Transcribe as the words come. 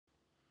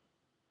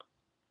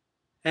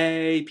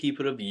Hey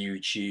people of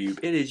YouTube,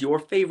 it is your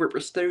favourite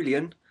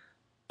Bristolian,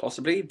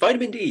 possibly,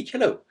 VitaminDeej,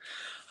 hello.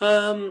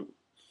 Um,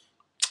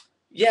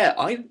 yeah,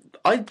 I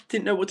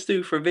didn't know what to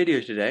do for a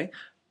video today.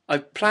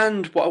 I've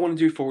planned what I want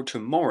to do for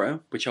tomorrow,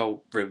 which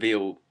I'll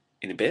reveal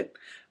in a bit.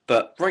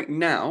 But right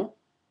now,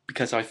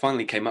 because I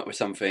finally came up with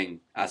something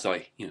as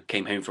I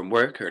came home from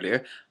work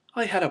earlier,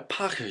 I had a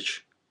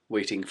package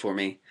waiting for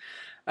me.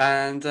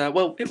 And,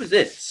 well, it was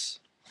this.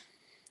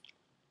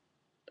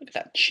 Look at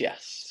that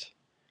chest.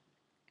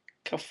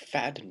 Look how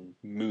fat and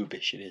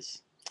moobish it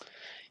is.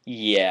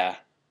 Yeah.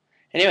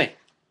 Anyway,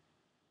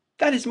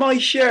 that is my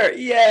shirt.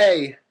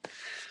 Yay!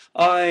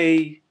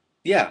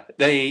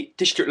 They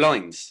District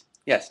Lines.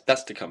 Yes,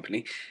 that's the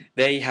company.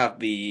 They have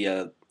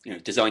the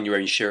design your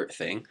own shirt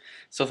thing.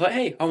 So I thought,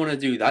 hey, I want to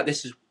do that.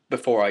 This is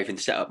before I even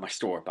set up my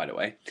store, by the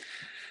way.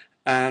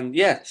 And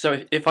yeah,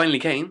 so it finally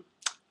came.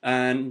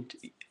 And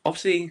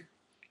obviously,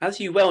 as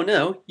you well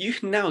know, you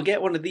can now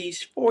get one of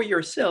these for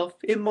yourself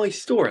in my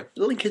store.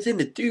 The link is in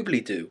the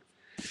doobly-doo.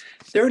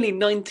 They're only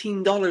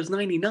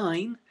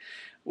 $19.99,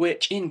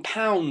 which in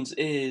pounds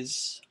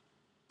is,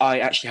 I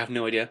actually have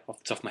no idea off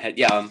the top of my head.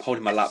 Yeah, I'm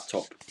holding my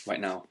laptop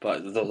right now,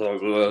 but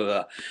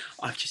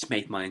I've just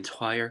made my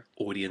entire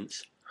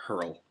audience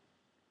hurl.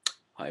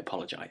 I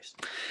apologize.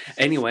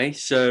 Anyway,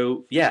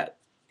 so yeah,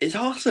 it's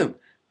awesome.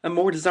 And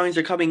more designs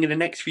are coming in the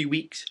next few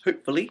weeks,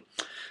 hopefully.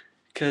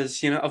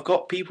 Because, I've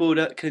got people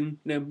that can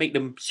make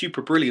them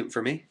super brilliant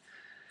for me.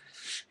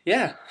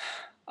 Yeah,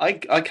 I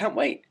can't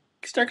wait.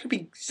 Because they're going to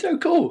be so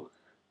cool.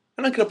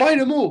 And I'm going to buy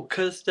them all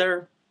because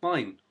they're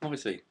mine,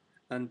 obviously.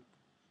 And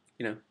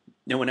no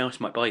one else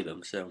might buy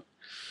them, so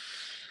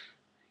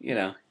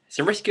it's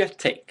a risk you have to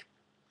take.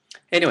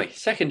 Anyway,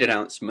 second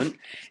announcement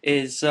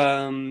is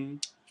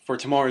for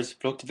tomorrow's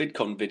Vlog to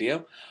VidCon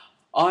video.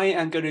 I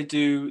am going to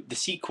do the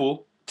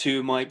sequel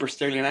to my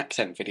Bristolian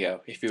accent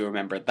video, if you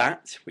remember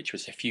that, which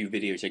was a few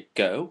videos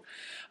ago.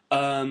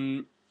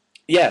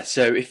 Yeah,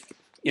 so if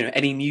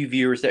any new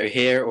viewers that are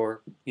here, or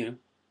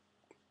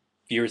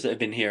viewers that have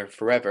been here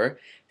forever,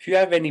 if you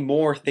have any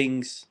more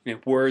things,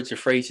 words or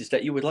phrases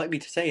that you would like me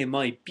to say in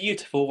my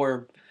beautiful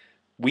or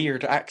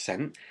weird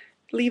accent,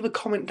 leave a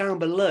comment down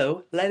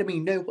below letting me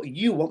know what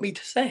you want me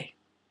to say.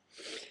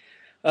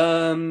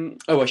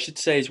 I should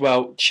say as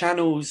well,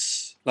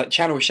 channels like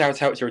channel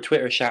shoutouts or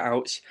Twitter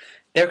shoutouts,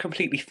 they're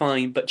completely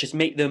fine, but just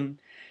make them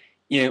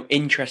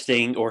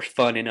interesting or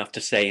fun enough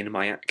to say in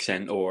my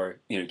accent, or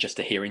just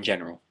to hear in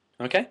general.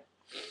 Okay?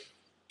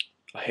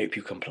 I hope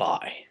you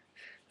comply.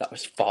 That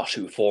was far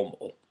too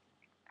formal.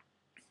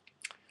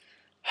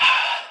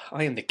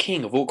 I am the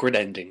king of awkward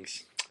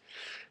endings.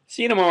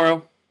 See you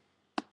tomorrow.